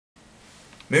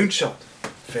Moonshot.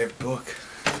 Favorite book.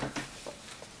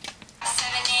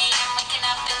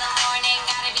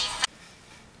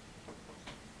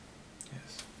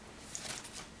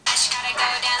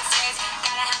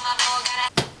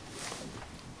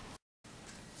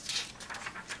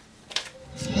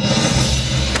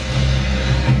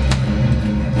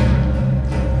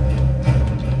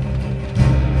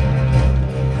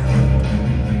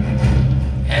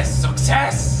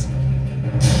 Success!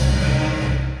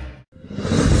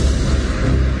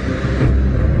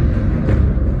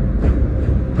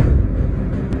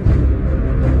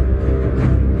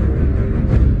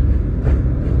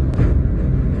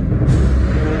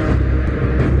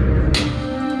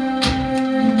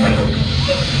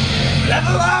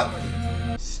 Level up!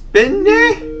 Spin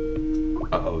it?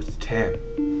 Uh-oh, it's Tam.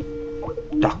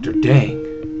 Dr. Dang.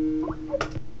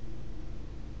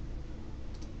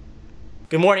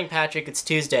 Good morning, Patrick. It's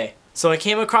Tuesday. So I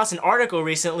came across an article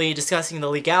recently discussing the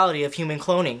legality of human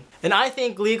cloning. And I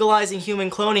think legalizing human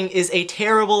cloning is a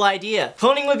terrible idea.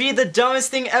 Cloning would be the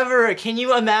dumbest thing ever. Can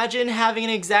you imagine having an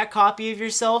exact copy of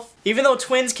yourself? Even though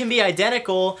twins can be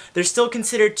identical, they're still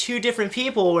considered two different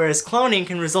people, whereas cloning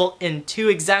can result in two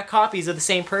exact copies of the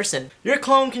same person. Your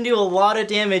clone can do a lot of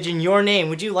damage in your name.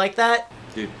 Would you like that?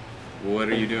 Dude, what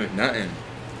are you doing? Nothing,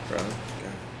 bro.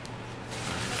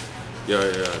 Yo,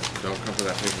 don't come for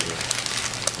that paper, bro.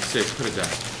 You say, put it down.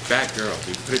 Bad girl,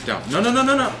 dude. Put it down. No.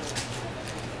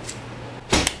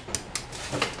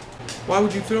 Why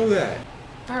would you throw that?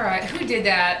 Alright, who did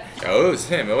that? Oh, it was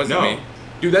him. It wasn't me.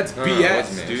 Dude, that's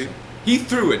BS, dude. He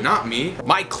threw it, not me.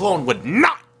 My clone would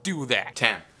not do that!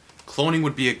 Tam, cloning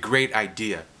would be a great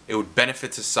idea. It would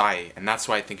benefit society, and that's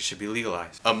why I think it should be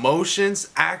legalized. Emotions,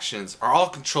 actions are all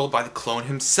controlled by the clone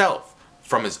himself,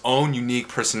 from his own unique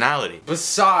personality.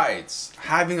 Besides,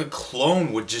 having a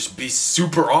clone would just be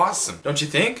super awesome, don't you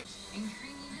think?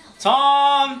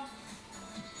 Tom!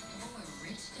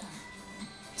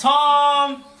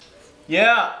 Tom!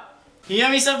 Yeah? Can you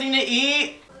get me something to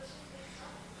eat?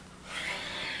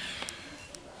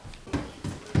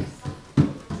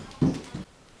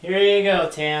 Here you go,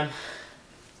 Tam.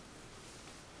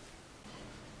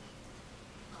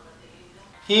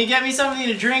 Can you get me something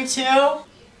to drink too?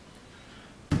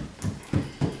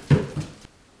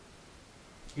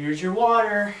 Here's your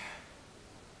water.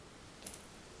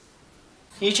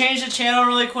 Can you change the channel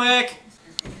really quick?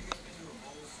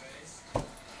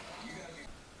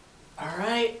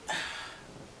 Alright.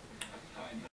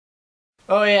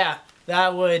 Oh yeah,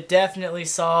 that would definitely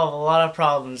solve a lot of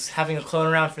problems. Having a clone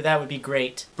around for that would be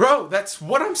great. Bro, that's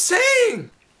what I'm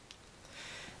saying!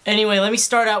 Anyway, let me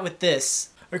start out with this.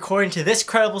 According to this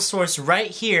credible source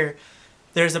right here,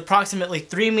 there's approximately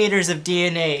 3 meters of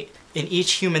DNA in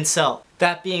each human cell.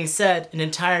 That being said, an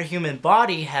entire human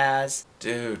body has...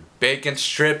 Dude, bacon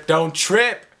strip, don't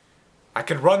trip! I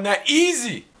could run that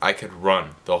easy! I could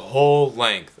run the whole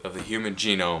length of the human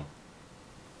genome.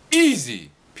 Easy!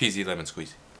 Peasy lemon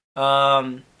squeezy.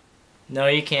 No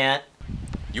you can't.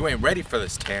 You ain't ready for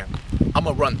this, Tam. I'm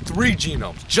gonna run 3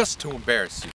 genomes just to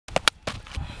embarrass you.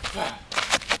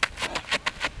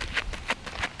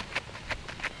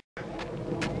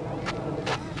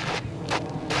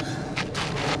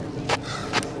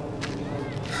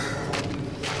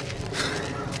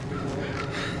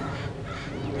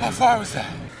 How far was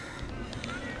that?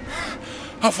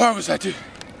 How far was that, dude?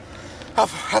 How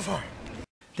far?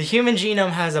 The human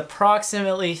genome has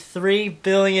approximately 3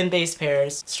 billion base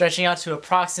pairs, stretching out to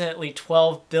approximately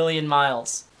 12 billion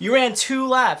miles. You ran 2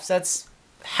 laps, that's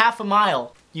half a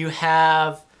mile. You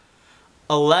have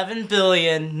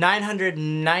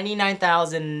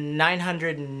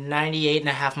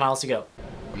 11,999,998.5 miles to go.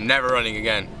 I'm never running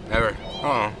again. Never.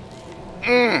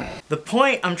 The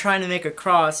point I'm trying to make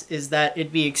across is that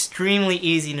it'd be extremely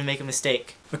easy to make a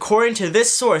mistake. According to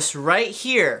this source right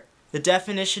here, the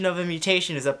definition of a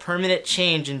mutation is a permanent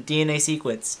change in DNA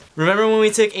sequence. Remember when we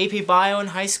took AP Bio in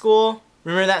high school?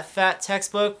 Remember that fat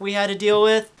textbook we had to deal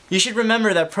with? You should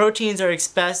remember that proteins are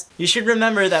expressed by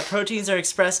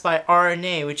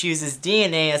RNA, which uses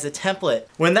DNA as a template.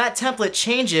 When that template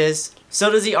changes,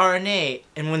 so does the RNA,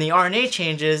 and when the RNA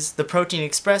changes, the protein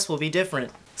expressed will be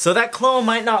different. So that clone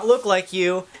might not look like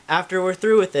you after we're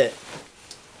through with it.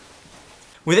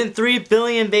 Within 3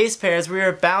 billion base pairs, we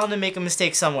are bound to make a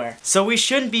mistake somewhere. So we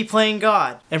shouldn't be playing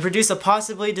God and produce a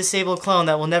possibly disabled clone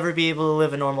that will never be able to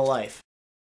live a normal life.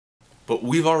 But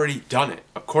we've already done it.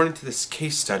 According to this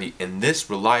case study in this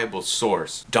reliable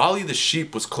source, Dolly the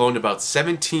sheep was cloned about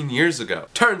 17 years ago.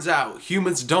 Turns out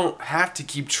humans don't have to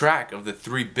keep track of the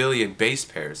 3 billion base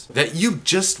pairs that you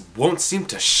just won't seem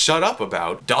to shut up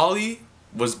about. Dolly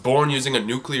was born using a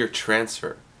nuclear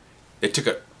transfer. It took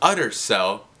an udder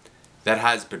cell that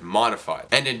has been modified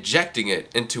and injecting it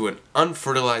into an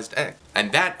unfertilized egg.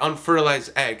 And that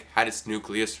unfertilized egg had its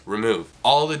nucleus removed.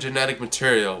 All the genetic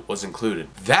material was included.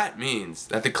 That means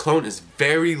that the clone is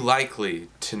very likely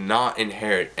to not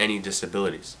inherit any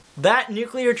disabilities. That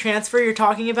nuclear transfer you're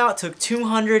talking about took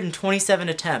 227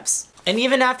 attempts. And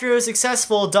even after it was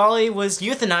successful, Dolly was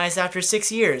euthanized after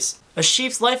 6 years. A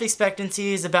sheep's life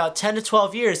expectancy is about 10 to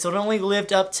 12 years, so it only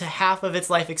lived up to half of its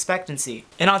life expectancy.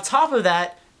 And on top of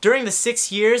that, during the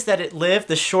 6 years that it lived,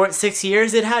 the short 6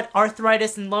 years, it had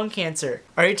arthritis and lung cancer.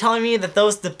 Are you telling me that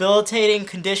those debilitating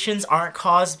conditions aren't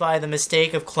caused by the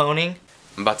mistake of cloning?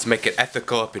 I'm about to make it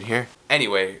ethical up in here.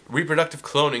 Anyway, reproductive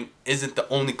cloning isn't the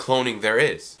only cloning there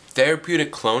is.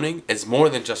 Therapeutic cloning is more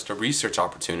than just a research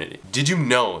opportunity. Did you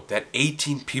know that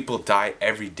 18 people die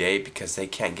every day because they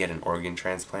can't get an organ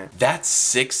transplant? That's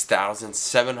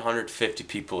 6,750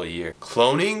 people a year.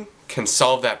 Cloning can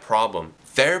solve that problem.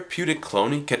 Therapeutic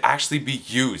cloning could actually be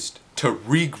used to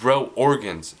regrow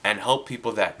organs and help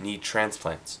people that need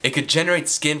transplants. It could generate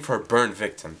skin for a burn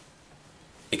victim.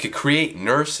 It could create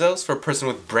nerve cells for a person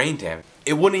with brain damage.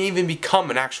 It wouldn't even become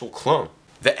an actual clone.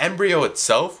 The embryo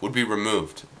itself would be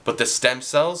removed, but the stem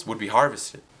cells would be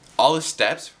harvested. All the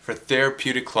steps for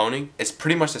therapeutic cloning is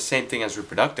pretty much the same thing as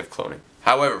reproductive cloning.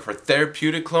 However, for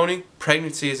therapeutic cloning,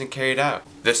 pregnancy isn't carried out.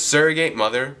 The surrogate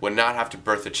mother would not have to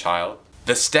birth a child.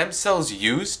 The stem cells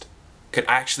used could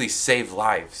actually save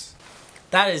lives.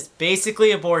 That is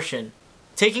basically abortion.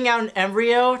 Taking out an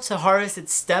embryo to harvest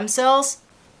its stem cells?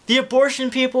 The abortion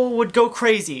people would go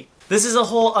crazy. This is a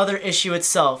whole other issue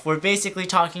itself. We're basically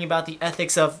talking about the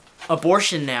ethics of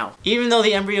abortion now. Even though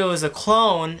the embryo is a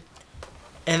clone,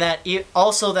 and that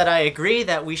also that I agree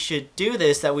that we should do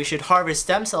this, that we should harvest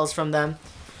stem cells from them,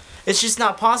 it's just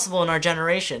not possible in our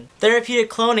generation. Therapeutic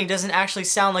cloning doesn't actually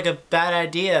sound like a bad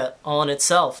idea all in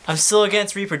itself. I'm still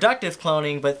against reproductive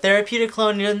cloning, but therapeutic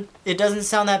cloning, it doesn't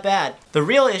sound that bad. The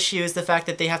real issue is the fact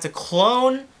that they have to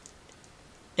clone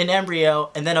an embryo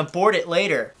and then abort it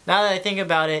later. Now that I think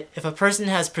about it, if a person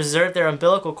has preserved their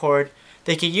umbilical cord,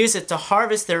 they could use it to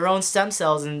harvest their own stem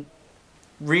cells and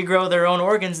regrow their own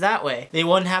organs that way. They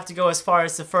wouldn't have to go as far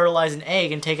as to fertilize an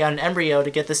egg and take out an embryo to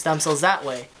get the stem cells that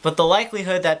way. But the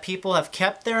likelihood that people have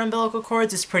kept their umbilical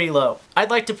cords is pretty low.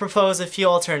 I'd like to propose a few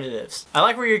alternatives. I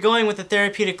like where you're going with the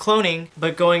therapeutic cloning,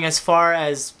 but going as far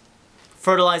as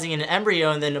fertilizing an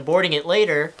embryo and then aborting it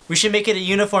later, we should make it a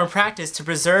uniform practice to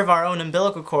preserve our own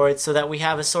umbilical cords so that we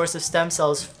have a source of stem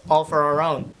cells all for our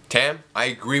own. Tam, I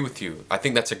agree with you. I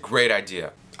think that's a great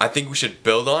idea. I think we should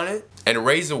build on it and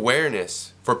raise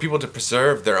awareness for people to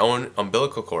preserve their own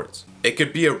umbilical cords. It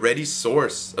could be a ready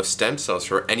source of stem cells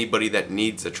for anybody that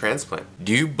needs a transplant.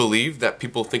 Do you believe that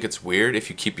people think it's weird if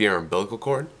you keep your umbilical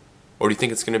cord? Or do you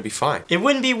think it's gonna be fine? It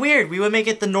wouldn't be weird. We would make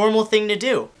it the normal thing to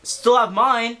do. Still have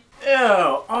mine. Ew,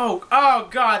 oh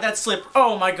god, that slipped,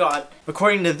 oh my god.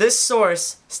 According to this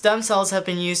source, stem cells have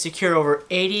been used to cure over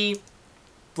 80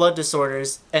 blood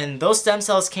disorders, and those stem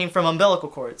cells came from umbilical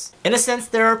cords. In a sense,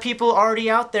 there are people already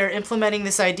out there implementing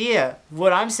this idea.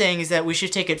 What I'm saying is that we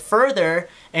should take it further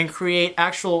and create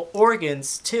actual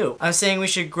organs too. I'm saying we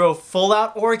should grow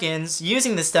full-out organs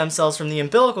using the stem cells from the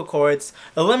umbilical cords,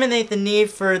 eliminate the need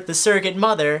for the surrogate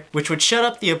mother, which would shut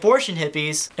up the abortion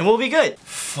hippies, and we'll be good.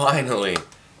 Finally,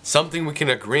 something we can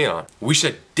agree on. We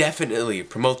should definitely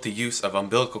promote the use of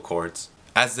umbilical cords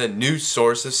as the new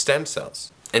source of stem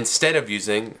cells, instead of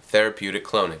using therapeutic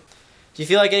cloning. Do you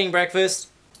feel like getting breakfast?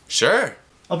 Sure.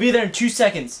 I'll be there in 2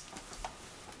 seconds.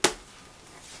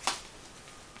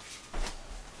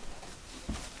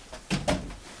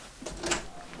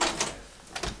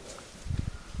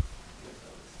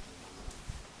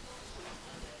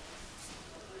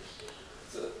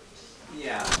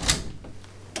 Yeah.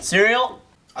 Cereal?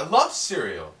 I love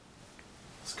cereal.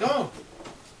 Let's go.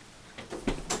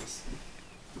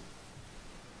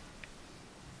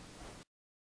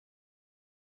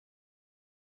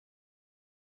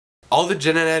 All the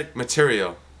genetic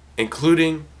material,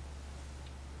 including...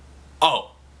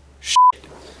 Oh, shit.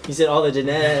 You said all the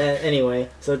genetic anyway,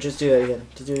 so just do that again.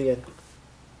 Just do it again.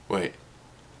 Wait.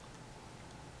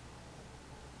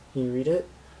 Can you read it?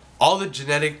 All the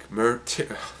genetic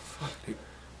material...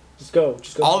 Just go.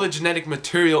 All the genetic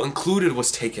material included was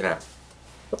taken out.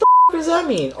 What does that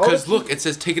mean? Because look, it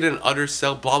says taken in an udder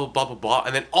cell, blah, blah, blah, blah, blah,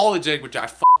 and then all the genetic material... I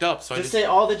fucked up, so Just say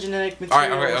all the genetic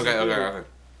material. Alright, okay.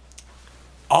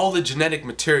 All the genetic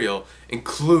material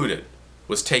included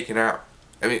was taken out.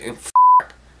 I mean,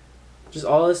 Just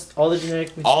all the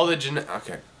genetic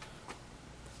material.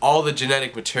 All the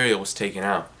genetic material was taken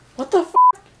out. What the f?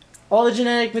 All the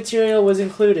genetic material was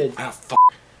included. Ah, f.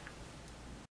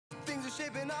 Things are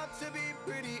shaping up to be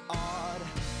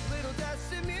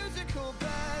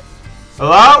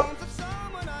Hello?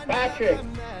 Patrick,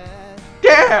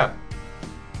 Damn!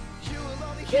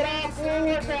 get off the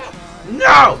workout.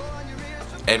 No!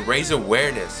 And raise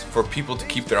awareness for people to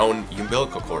keep their own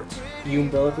umbilical cords. You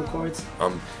umbilical cords?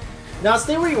 Um, Now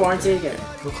stay where you are and take it.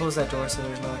 We'll close that door so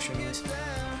there's no extra noise.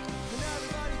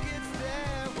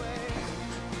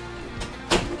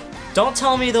 Don't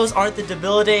tell me those aren't the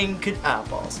debilitating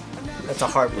balls. That's a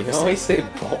hard one to say. always say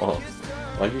balls.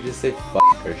 Why don't you just say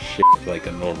fuck or shit like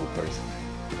a normal person?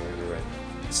 you're right.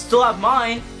 Still have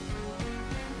mine.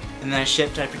 And then I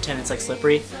shift and I pretend it's like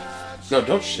slippery. No,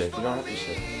 don't shit. You don't have to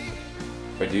shit.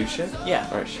 Or do you shit? Yeah.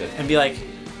 Alright, shit. And be like,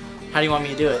 how do you want me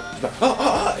to do it?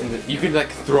 And then you can like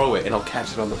throw it and I'll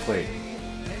catch it on the plate.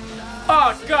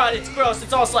 Oh god, it's gross.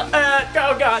 It's all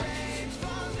oh god.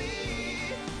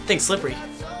 Think slippery.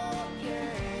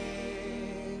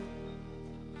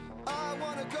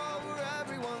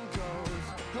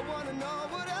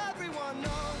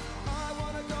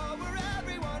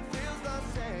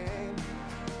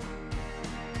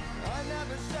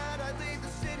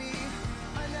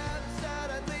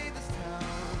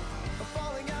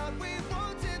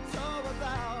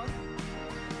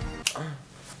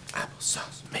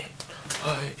 Applesauce, man.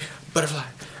 Butterfly,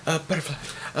 butterfly,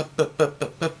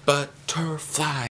 butterfly.